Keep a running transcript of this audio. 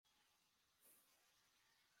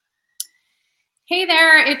Hey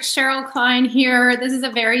there, it's Cheryl Klein here. This is a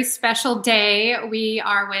very special day. We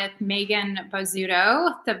are with Megan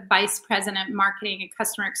Bozzuto, the Vice President Marketing and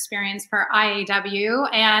Customer Experience for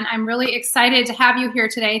IAW, and I'm really excited to have you here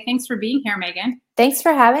today. Thanks for being here, Megan. Thanks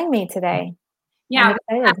for having me today. Yeah,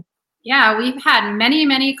 I'm excited. we've had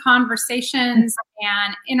many conversations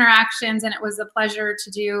and interactions, and it was a pleasure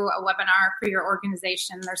to do a webinar for your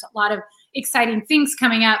organization. There's a lot of exciting things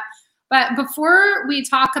coming up. But before we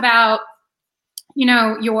talk about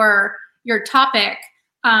your topic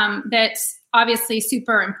that's obviously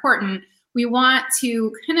super important, we want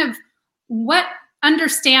to kind of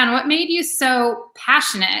understand what made you so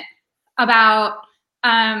passionate about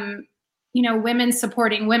women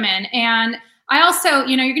supporting women. And I also,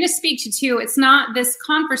 you're going to speak to too, this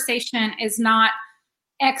conversation is not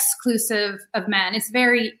exclusive of men, it's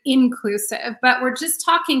very inclusive, but we're just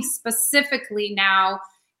talking specifically now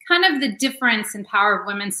kind of the difference in power of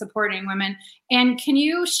women supporting women. And can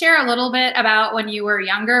you share a little bit about when you were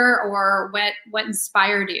younger or what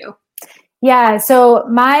inspired you? Yeah.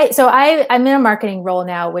 I'm in a marketing role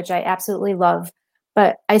now, which I absolutely love,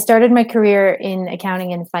 but I started my career in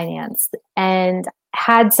accounting and finance and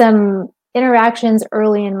had some interactions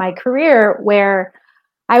early in my career where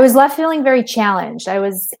I was left feeling very challenged. I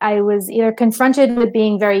was either confronted with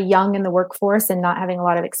being very young in the workforce and not having a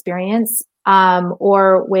lot of experience,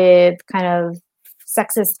 or with kind of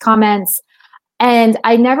sexist comments. And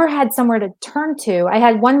I never had somewhere to turn to. I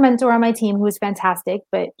had one mentor on my team who was fantastic,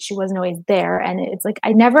 but she wasn't always there. And it's like,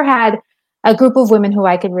 I never had a group of women who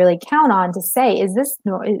I could really count on to say, is this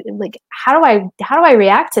like, how do I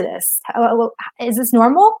react to this? Is this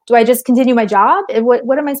normal? Do I just continue my job?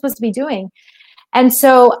 What am I supposed to be doing? And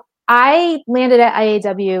so I landed at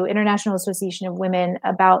IAW, International Association of Women,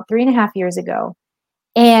 about 3.5 years ago.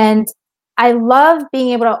 And I love being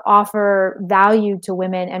able to offer value to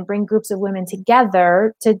women and bring groups of women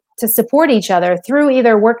together to support each other through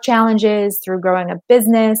either work challenges, through growing a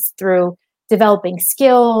business, through developing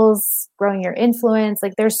skills, growing your influence.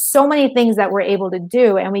 Like there's so many things that we're able to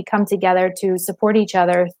do, and we come together to support each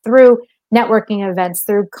other through networking events,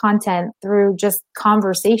 through content, through just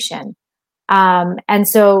conversation. And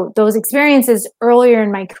so those experiences earlier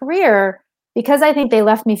in my career, because I think they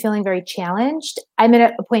left me feeling very challenged, I'm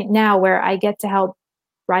at a point now where I get to help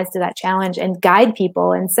rise to that challenge and guide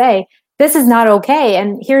people and say, this is not okay.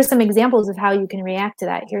 And here's some examples of how you can react to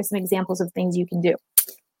that. Here's some examples of things you can do.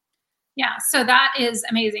 Yeah, so that is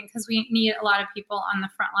amazing because we need a lot of people on the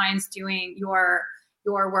front lines doing your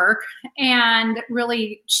work and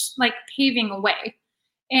really like paving a way.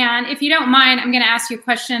 And if you don't mind, I'm going to ask you a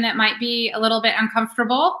question that might be a little bit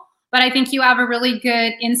uncomfortable, but I think you have a really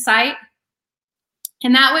good insight.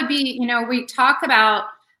 And that would be, we talk about,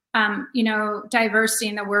 diversity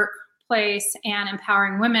in the workplace and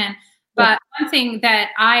empowering women. But one thing that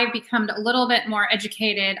I've become a little bit more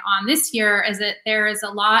educated on this year is that there is a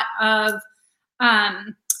lot of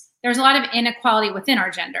inequality within our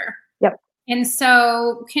gender. Yep. And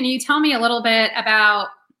so can you tell me a little bit about,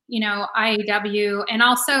 IAW, and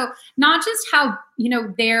also not just how,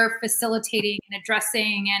 they're facilitating and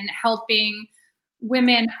addressing and helping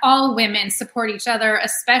women, all women support each other,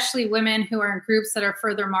 especially women who are in groups that are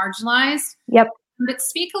further marginalized. Yep. But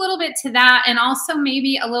speak a little bit to that, and also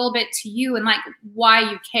maybe a little bit to you and like why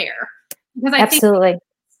you care. Because Absolutely.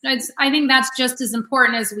 I think that's just as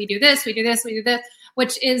important as we do this,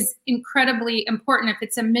 which is incredibly important if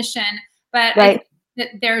it's a mission. But right. I think that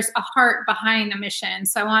there's a heart behind the mission.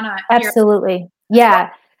 So I want to absolutely.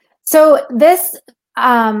 Yeah. So this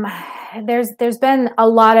there's been a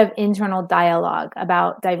lot of internal dialogue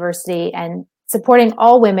about diversity and supporting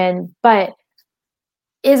all women, but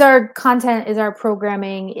is our content, is our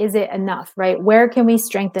programming, is it enough, right? Where can we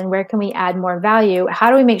strengthen? Where can we add more value? How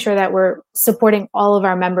do we make sure that we're supporting all of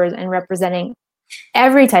our members and representing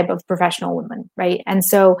every type of professional woman, right? And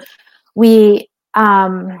so we,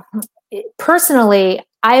 personally,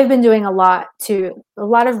 I've been doing a lot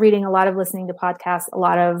of reading, a lot of listening to podcasts, a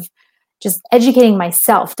lot of just educating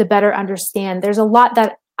myself to better understand. There's a lot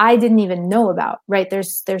that I didn't even know about, right?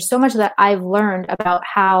 There's so much that I've learned about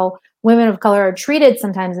how women of color are treated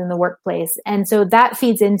sometimes in the workplace. And so that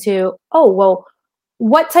feeds into,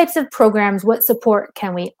 what types of programs, what support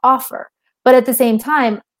can we offer? But at the same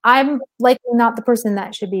time, I'm likely not the person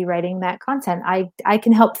that should be writing that content. I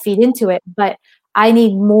can help feed into it, but I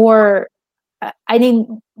need more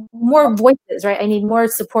voices, right? I need more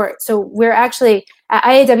support. So we're actually at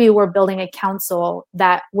IAW, we're building a council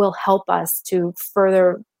that will help us to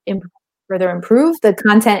further further improve the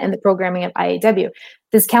content and the programming of IAW.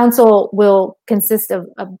 This council will consist of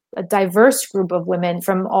a diverse group of women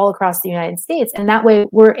from all across the United States. And that way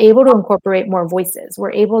we're able to incorporate more voices.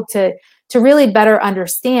 We're able to really better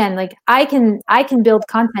understand, like I can build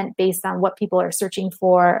content based on what people are searching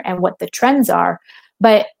for and what the trends are.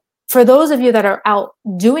 But for those of you that are out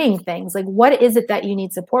doing things, like what is it that you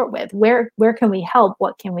need support with? Where can we help?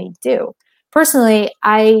 What can we do? Personally,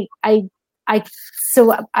 I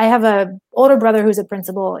have a older brother who's a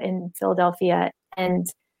principal in Philadelphia, and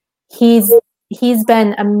he's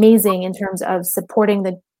been amazing in terms of supporting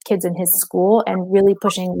the kids in his school and really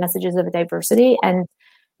pushing messages of diversity. And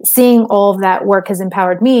seeing all of that work has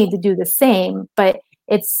empowered me to do the same. But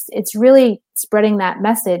it's really spreading that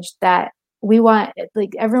message that we want,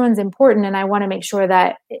 like everyone's important, and I want to make sure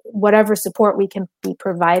that whatever support we can be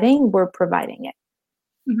providing, we're providing it.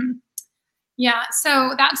 Mm-hmm. Yeah,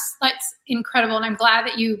 so that's incredible, and I'm glad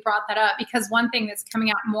that you brought that up, because one thing that's coming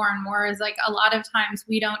out more and more is like a lot of times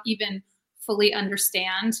we don't even fully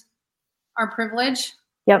understand our privilege.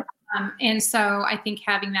 Yep. And so I think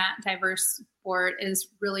having that diverse board is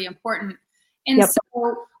really important. And yep.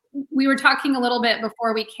 So we were talking a little bit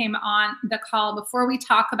before we came on the call, before we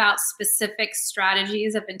talk about specific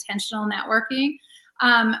strategies of intentional networking.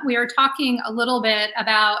 We were talking a little bit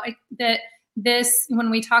about that this,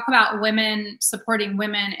 when we talk about women supporting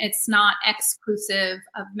women, it's not exclusive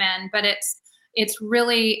of men, but it's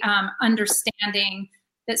really understanding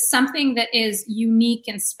that something that is unique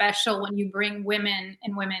and special when you bring women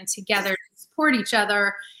and women together to support each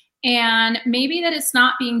other. And maybe that it's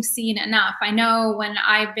not being seen enough. I know when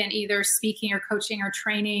I've been either speaking or coaching or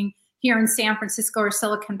training here in San Francisco or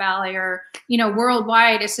Silicon Valley or,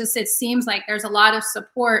 worldwide, it seems like there's a lot of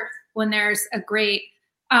support when there's a great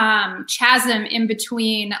chasm in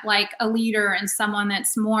between, like a leader and someone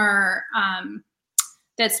that's more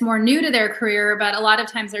new to their career. But a lot of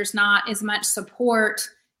times there's not as much support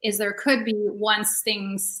as there could be once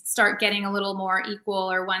things start getting a little more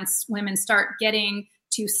equal, or once women start getting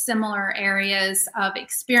to similar areas of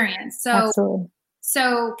experience.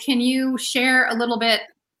 So can you share a little bit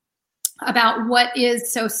about what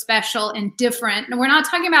is so special and different? And we're not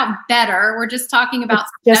talking about better, we're just talking about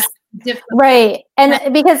just different. Right.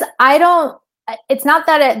 And because it's not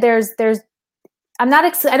that I'm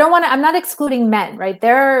not excluding men, right?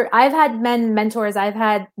 I've had men mentors,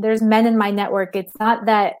 there's men in my network. It's not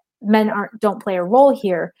that men don't play a role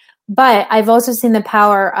here, but I've also seen the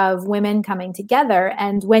power of women coming together.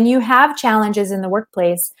 And when you have challenges in the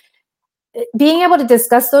workplace, being able to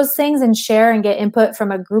discuss those things and share and get input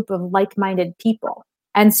from a group of like-minded people.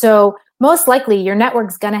 And so most likely your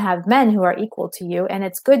network's going to have men who are equal to you, and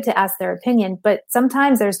it's good to ask their opinion. But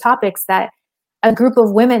sometimes there's topics that a group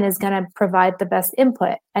of women is going to provide the best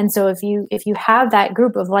input. And so if you have that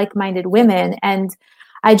group of like-minded women, and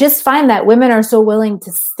I just find that women are so willing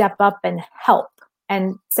to step up and help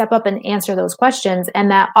and step up and answer those questions. And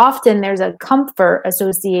that often there's a comfort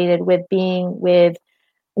associated with being with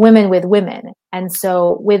women. And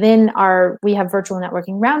so we have virtual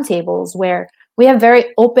networking roundtables where we have very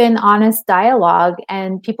open, honest dialogue,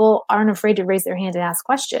 and people aren't afraid to raise their hand and ask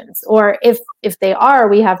questions. Or if they are,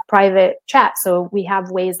 we have private chat. So we have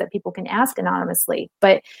ways that people can ask anonymously.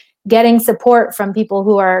 But getting support from people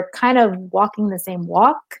who are kind of walking the same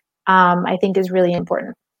walk, I think is really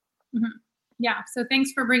important. Mm-hmm. Yeah. So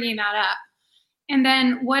thanks for bringing that up. And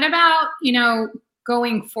then what about,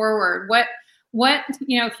 going forward? What,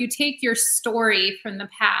 if you take your story from the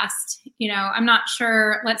past, I'm not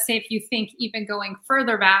sure, let's say if you think even going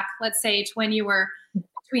further back, let's say to when you were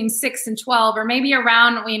between 6 and 12, or maybe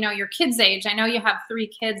around, your kids' age. I know you have 3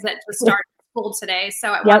 kids that just started school today. So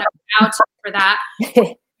I want to vouch for that,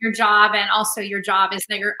 your job, and also your job is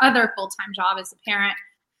that your other full-time job as a parent.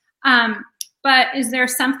 But is there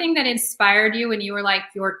something that inspired you when you were like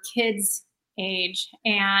your kids' age?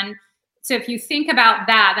 And so if you think about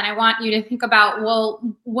that, then I want you to think about, well,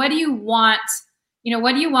 what do you want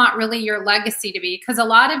really your legacy to be? Because a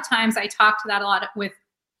lot of times I talk to that a lot with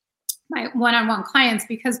my one-on-one clients,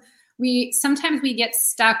 because sometimes we get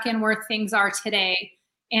stuck in where things are today.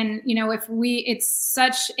 And, it's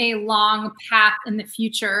such a long path in the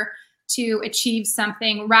future to achieve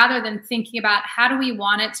something, rather than thinking about how do we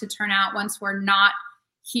want it to turn out once we're not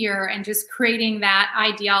here, and just creating that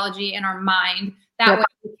ideology in our mind. That way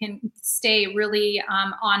we can stay really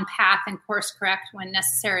on path and course correct when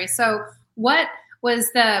necessary. So what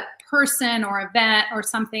was the person or event or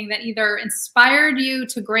something that either inspired you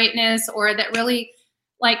to greatness, or that really,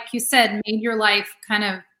 like you said, made your life kind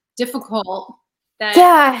of difficult, that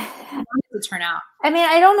you wanted to turn out? I mean,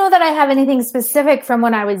 I don't know that I have anything specific from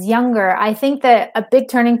when I was younger. I think that a big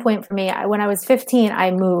turning point for me, when I was 15,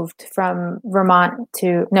 I moved from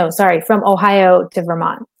from Ohio to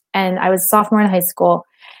Vermont. And I was a sophomore in high school.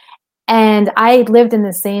 And I lived in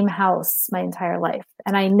the same house my entire life.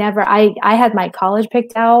 And I had my college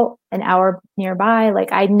picked out an hour nearby.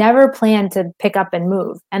 Like I never planned to pick up and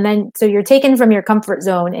move. And then, so you're taken from your comfort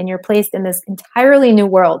zone and you're placed in this entirely new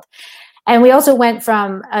world. And we also went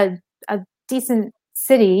from a decent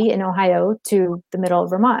city in Ohio to the middle of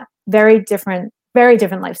Vermont. Very different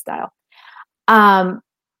lifestyle.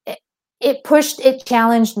 It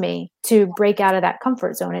challenged me to break out of that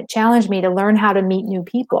comfort zone. It challenged me to learn how to meet new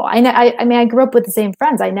people. I mean, I grew up with the same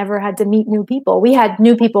friends. I never had to meet new people. We had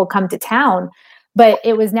new people come to town, but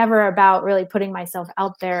it was never about really putting myself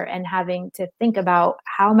out there and having to think about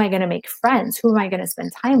how am I going to make friends? Who am I going to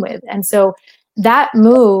spend time with? And so that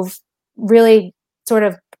move really sort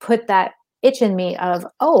of put that itch in me of,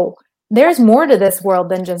 oh, there's more to this world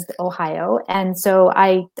than just Ohio. And so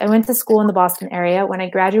I went to school in the Boston area. When I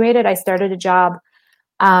graduated, I started a job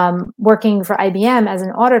working for IBM as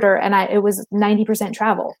an auditor, and it was 90%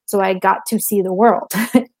 travel. So I got to see the world.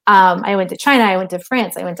 I went to China, I went to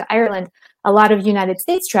France, I went to Ireland, a lot of United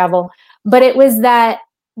States travel. But it was that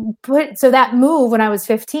move when I was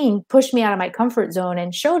 15 pushed me out of my comfort zone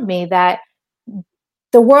and showed me that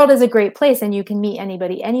the world is a great place and you can meet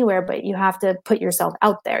anybody anywhere, but you have to put yourself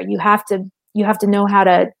out there. You have to know how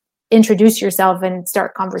to introduce yourself and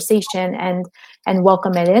start conversation and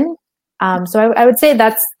welcome it in. So I would say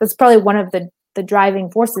that's probably one of the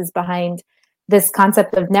driving forces behind this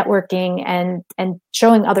concept of networking and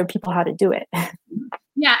showing other people how to do it.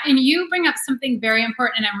 Yeah. And you bring up something very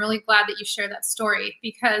important. And I'm really glad that you share that story,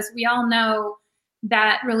 because we all know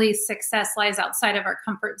that really success lies outside of our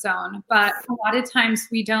comfort zone. But a lot of times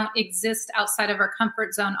we don't exist outside of our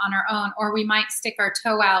comfort zone on our own, or we might stick our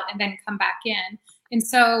toe out and then come back in. And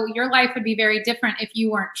so your life would be very different if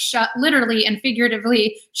you weren't literally and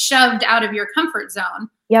figuratively shoved out of your comfort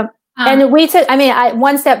zone. Yep. And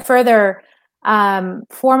one step further,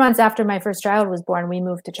 4 months after my first child was born, we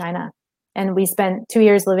moved to China, and we spent 2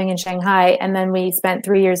 years living in Shanghai. And then we spent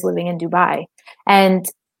 3 years living in Dubai. And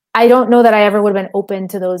I don't know that I ever would have been open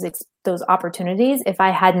to those opportunities if I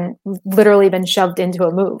hadn't literally been shoved into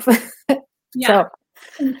a move. Yeah.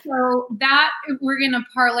 So that we're going to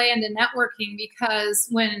parlay into networking, because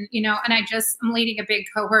when, and I'm leading a big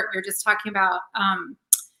cohort. You're just talking about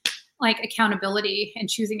like accountability and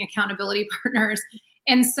choosing accountability partners.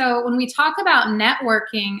 And so when we talk about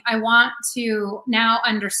networking, I want to now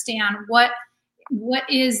understand what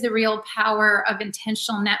is the real power of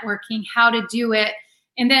intentional networking, how to do it.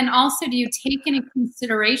 And then also, do you take into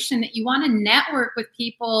consideration that you want to network with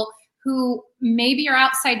people who maybe are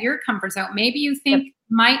outside your comfort zone? Maybe you think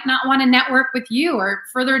might not want to network with you, or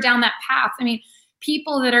further down that path. I mean,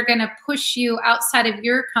 people that are going to push you outside of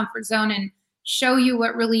your comfort zone and show you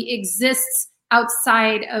what really exists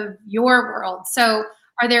outside of your world. So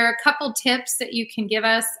are there a couple tips that you can give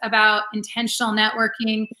us about intentional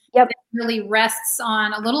networking that really rests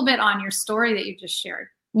on a little bit on your story that you just shared?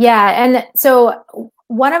 Yeah. And so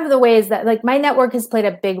one of the ways that like my network has played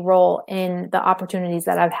a big role in the opportunities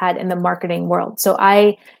that I've had in the marketing world. So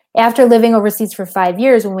after living overseas for 5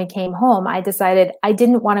 years, when we came home, I decided I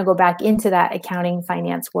didn't want to go back into that accounting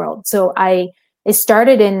finance world. So I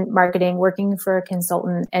started in marketing, working for a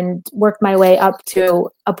consultant, and worked my way up to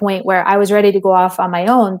a point where I was ready to go off on my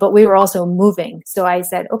own, but we were also moving. So I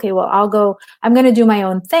said, okay, well, I'm going to do my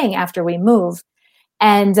own thing after we move.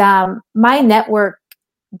 And my network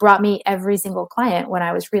brought me every single client when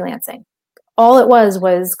I was freelancing. All it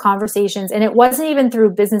was conversations. And it wasn't even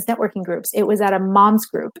through business networking groups. It was at a mom's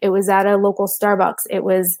group. It was at a local Starbucks. It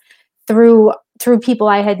was through people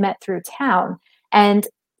I had met through town. And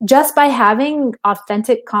just by having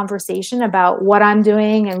authentic conversation about what I'm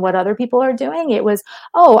doing and what other people are doing, it was,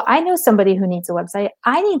 oh, I know somebody who needs a website.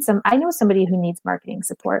 I know somebody who needs marketing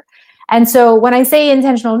support. And so when I say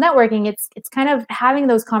intentional networking, it's kind of having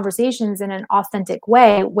those conversations in an authentic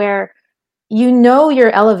way where you know your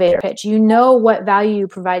elevator pitch, you know what value you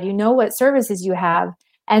provide, you know what services you have.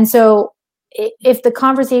 And so if the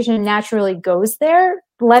conversation naturally goes there,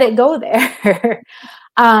 let it go there.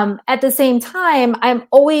 At the same time, I'm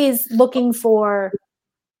always looking for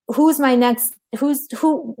who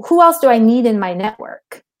else do I need in my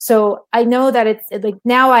network? So I know that it's like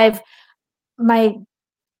now my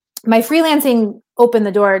freelancing opened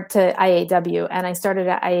the door to IAW, and I started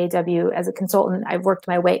at IAW as a consultant. I've worked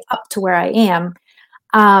my way up to where I am.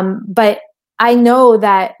 But I know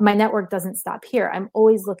that my network doesn't stop here. I'm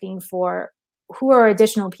always looking for who are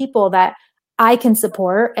additional people that I can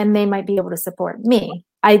support and they might be able to support me.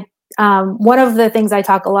 One of the things I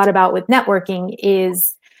talk a lot about with networking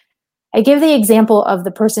is I give the example of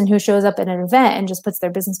the person who shows up at an event and just puts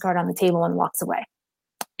their business card on the table and walks away.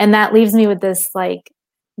 And that leaves me with this like,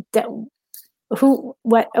 are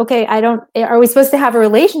we supposed to have a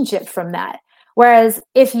relationship from that? Whereas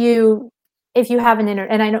if you have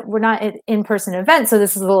and I know we're not at in-person events, so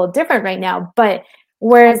this is a little different right now, but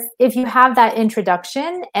whereas if you have that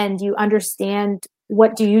introduction and you understand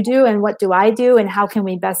what do you do and what do I do and how can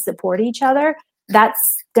we best support each other,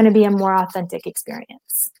 that's going to be a more authentic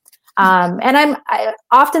experience. And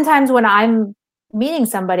oftentimes when I'm meeting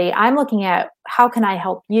somebody, I'm looking at how can I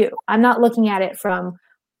help you? I'm not looking at it from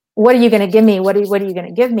what are you going to give me? What are you going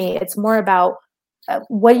to give me? It's more about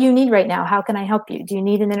what do you need right now? How can I help you? Do you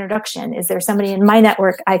need an introduction? Is there somebody in my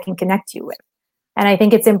network I can connect you with? And I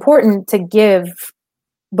think it's important to give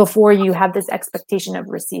before you have this expectation of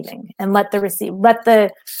receiving, and let the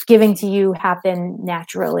giving to you happen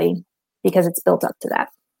naturally because it's built up to that.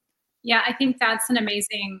 Yeah, I think that's an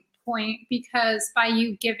amazing point, because by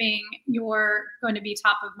you giving, you're going to be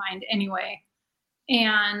top of mind anyway.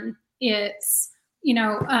 And it's,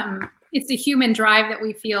 it's a human drive that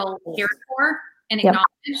we feel cared for and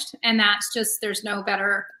acknowledged. And that's just, there's no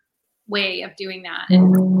better way of doing that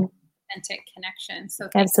and authentic connection. So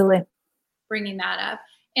absolutely for bringing that up.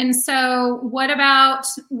 And so what about,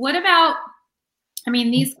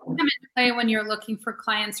 these come into play when you're looking for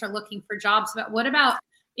clients or looking for jobs, but what about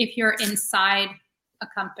if you're inside a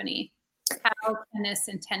company? How can this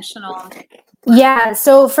intentional? Yeah.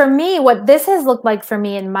 So for me, what this has looked like for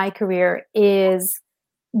me in my career is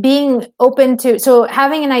being open to, so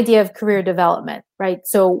having an idea of career development, right?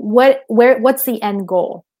 So what's the end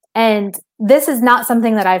goal? And this is not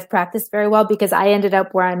something that I've practiced very well because I ended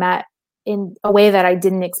up where I'm at in a way that I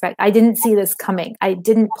didn't expect. I didn't see this coming. I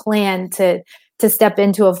didn't plan to step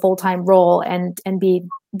into a full-time role and be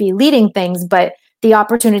leading things, but the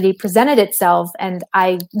opportunity presented itself and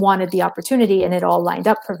I wanted the opportunity and it all lined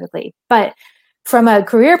up perfectly. But from a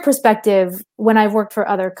career perspective, when I've worked for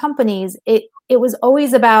other companies, it was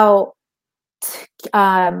always about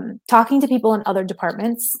talking to people in other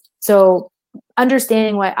departments. So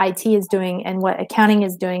understanding what IT is doing and what accounting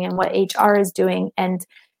is doing and what HR is doing, and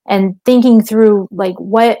thinking through like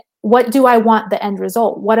what do I want the end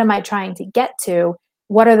result? What am I trying to get to?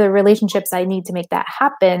 What are the relationships I need to make that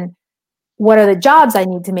happen? What are the jobs I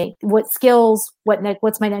need to make? What skills?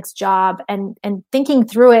 What's my next job? And thinking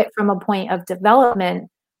through it from a point of development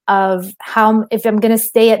of how, if I'm going to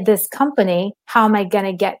stay at this company, how am I going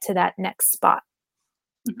to get to that next spot?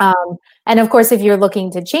 And of course, if you're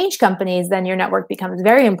looking to change companies, then your network becomes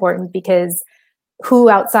very important, because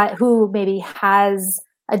who maybe has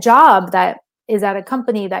a job that is at a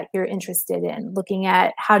company that you're interested in, looking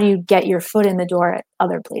at how do you get your foot in the door at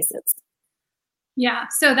other places. Yeah.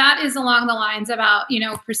 So that is along the lines about,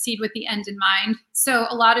 proceed with the end in mind. So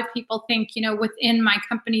a lot of people think, within my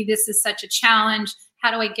company, this is such a challenge.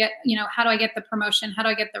 How do I get the promotion? How do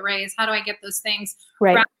I get the raise? How do I get those things?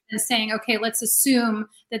 Right. Rather than saying, okay, let's assume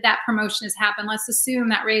that promotion has happened. Let's assume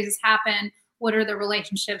that raise has happened. What are the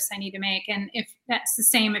relationships I need to make? And if that's the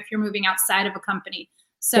same, if you're moving outside of a company.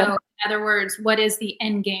 So in other words, what is the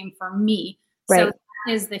end game for me? Right. So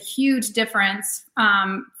is the huge difference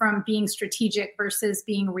from being strategic versus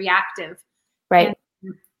being reactive. Right.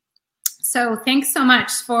 And so thanks so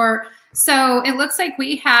much so it looks like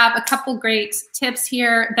we have a couple great tips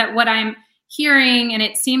here that what I'm hearing, and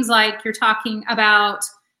it seems like you're talking about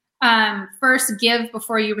first give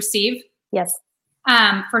before you receive. Yes.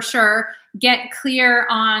 For sure. Get clear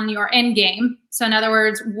on your end game. So in other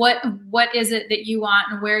words, what is it that you want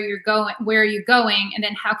and where are you going? And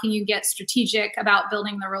then how can you get strategic about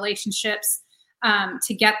building the relationships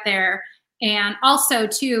to get there? And also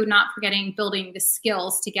too, not forgetting building the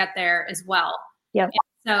skills to get there as well. Yep.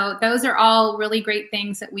 So those are all really great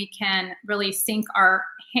things that we can really sink our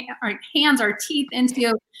hands, our teeth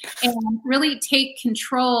into, and really take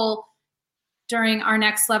control during our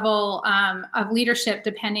next level of leadership,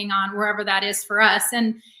 depending on wherever that is for us.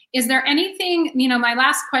 And is there anything, my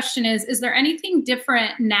last question is there anything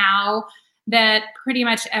different now that pretty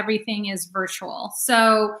much everything is virtual?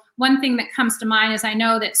 So one thing that comes to mind is I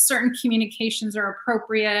know that certain communications are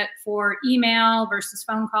appropriate for email versus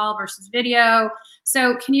phone call versus video.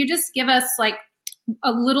 So can you just give us like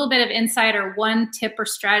a little bit of insight or one tip or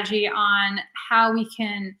strategy on how we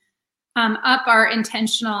can up our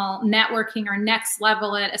intentional networking or next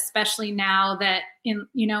level it, especially now that in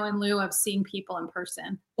lieu of seeing people in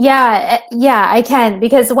person? Yeah, I can,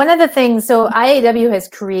 because one of the things, so IAW has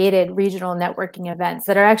created regional networking events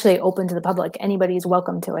that are actually open to the public. Anybody's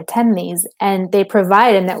welcome to attend these, and they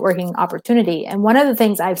provide a networking opportunity. And one of the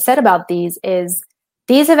things I've said about these is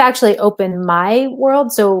these have actually opened my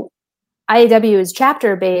world. So IAW is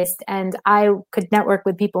chapter based, and I could network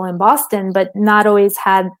with people in Boston, but not always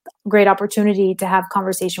had great opportunity to have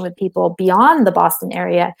conversation with people beyond the Boston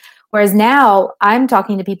area. Whereas now I'm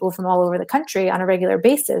talking to people from all over the country on a regular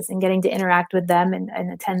basis and getting to interact with them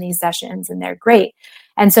and attend these sessions, and they're great.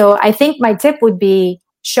 And so I think my tip would be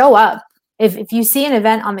show up. If you see an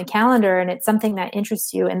event on the calendar and it's something that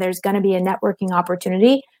interests you and there's going to be a networking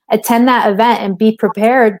opportunity, attend that event and be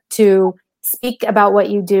prepared to speak about what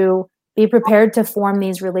you do. Be prepared to form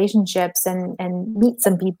these relationships and meet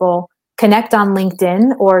some people, connect on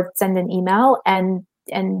LinkedIn or send an email and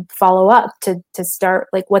follow up to start,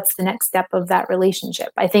 like, what's the next step of that relationship.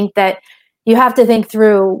 I think that you have to think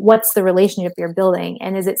through what's the relationship you're building.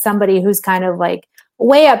 And is it somebody who's kind of like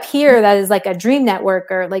way up here that is like a dream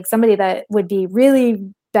networker, like somebody that would be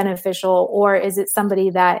really beneficial? Or is it somebody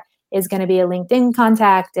that is going to be a LinkedIn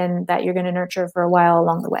contact and that you're going to nurture for a while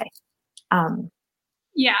along the way?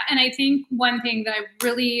 Yeah. And I think one thing that I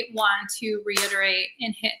really want to reiterate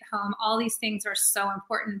and hit home, all these things are so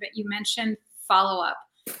important, but you mentioned follow-up.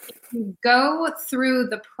 If you go through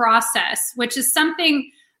the process, which is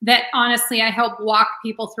something that honestly I help walk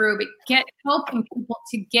people through, but helping people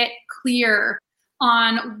to get clear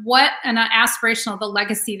on what an aspirational, the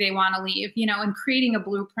legacy they want to leave, and creating a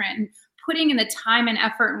blueprint and putting in the time and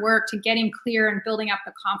effort and work to getting clear and building up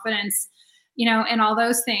the confidence, and all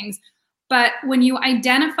those things. But when you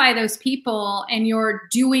identify those people and you're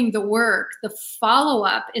doing the work, the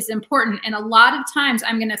follow-up is important. And a lot of times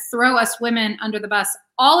I'm going to throw us women under the bus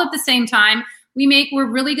all at the same time. We're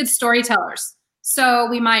really good storytellers. So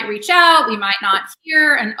we might reach out, we might not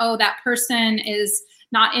hear, and that person is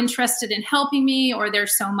not interested in helping me, or they're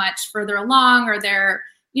so much further along, or they're,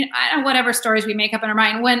 whatever stories we make up in our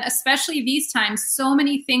mind. When, especially these times, so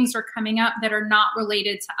many things are coming up that are not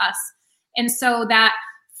related to us. And so that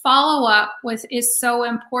follow-up is so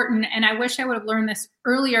important. And I wish I would have learned this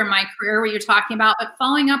earlier in my career, where you're talking about, but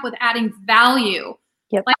following up with adding value.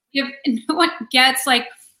 Yep. Like, if no one gets, like,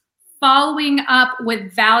 following up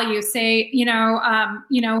with value, say,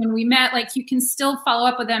 when we met, like, you can still follow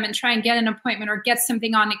up with them and try and get an appointment or get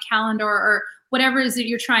something on a calendar or whatever it is that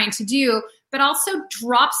you're trying to do, but also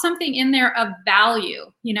drop something in there of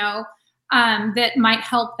value, that might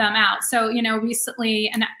help them out. So, recently,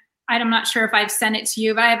 and I'm not sure if I've sent it to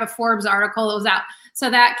you, but I have a Forbes article that was out. So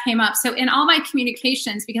that came up. So in all my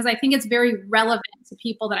communications, because I think it's very relevant to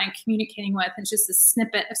people that I'm communicating with, and just a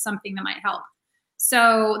snippet of something that might help.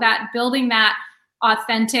 So that building that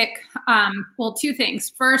authentic, two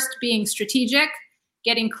things. First, being strategic,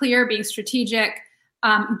 getting clear, being strategic,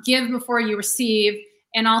 give before you receive,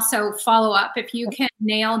 and also follow up. If you can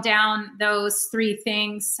nail down those three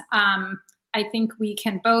things, I think we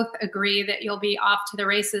can both agree that you'll be off to the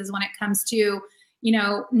races when it comes to,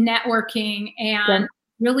 networking and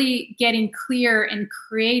really getting clear and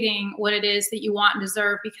creating what it is that you want and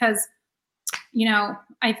deserve. Because,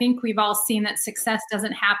 I think we've all seen that success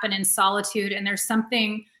doesn't happen in solitude. And there's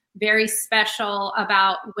something very special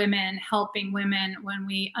about women helping women when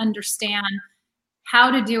we understand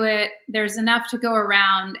how to do it. There's enough to go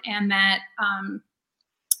around, and that,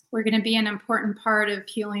 we're going to be an important part of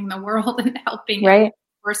healing the world and helping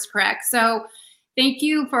course correct. So thank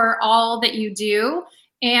you for all that you do.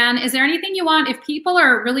 And is there anything you want, if people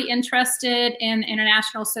are really interested in the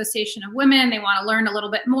International Association of Women, they want to learn a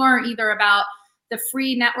little bit more, either about the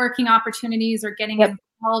free networking opportunities or getting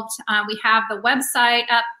involved, we have the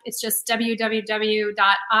website up. It's just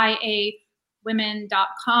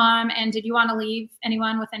www.iawomen.com. And did you want to leave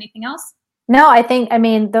anyone with anything else? No, I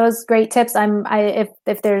mean, those great tips.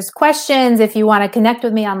 If there's questions, if you want to connect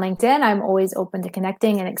with me on LinkedIn, I'm always open to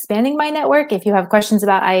connecting and expanding my network. If you have questions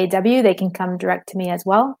about IAW, they can come direct to me as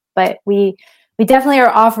well. But we definitely are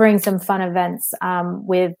offering some fun events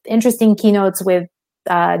with interesting keynotes with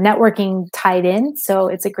networking tied in. So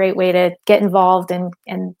it's a great way to get involved and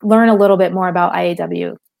learn a little bit more about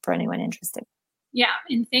IAW for anyone interested. Yeah.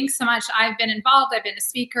 And thanks so much. I've been involved. I've been a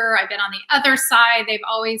speaker. I've been on the other side. They've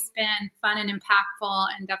always been fun and impactful,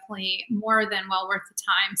 and definitely more than well worth the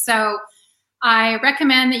time. So I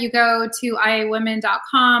recommend that you go to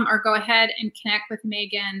iawomen.com or go ahead and connect with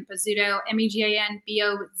Megan Bozzuto, MEGAN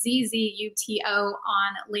BOZZUTO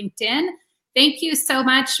on LinkedIn. Thank you so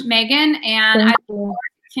much, Megan. And I look forward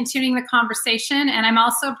to continuing the conversation. And I'm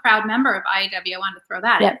also a proud member of IAW. I wanted to throw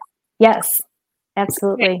that in. Yes,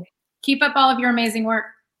 absolutely. Okay. Keep up all of your amazing work.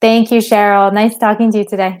 Thank you, Cheryl. Nice talking to you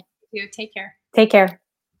today. You take care. Take care.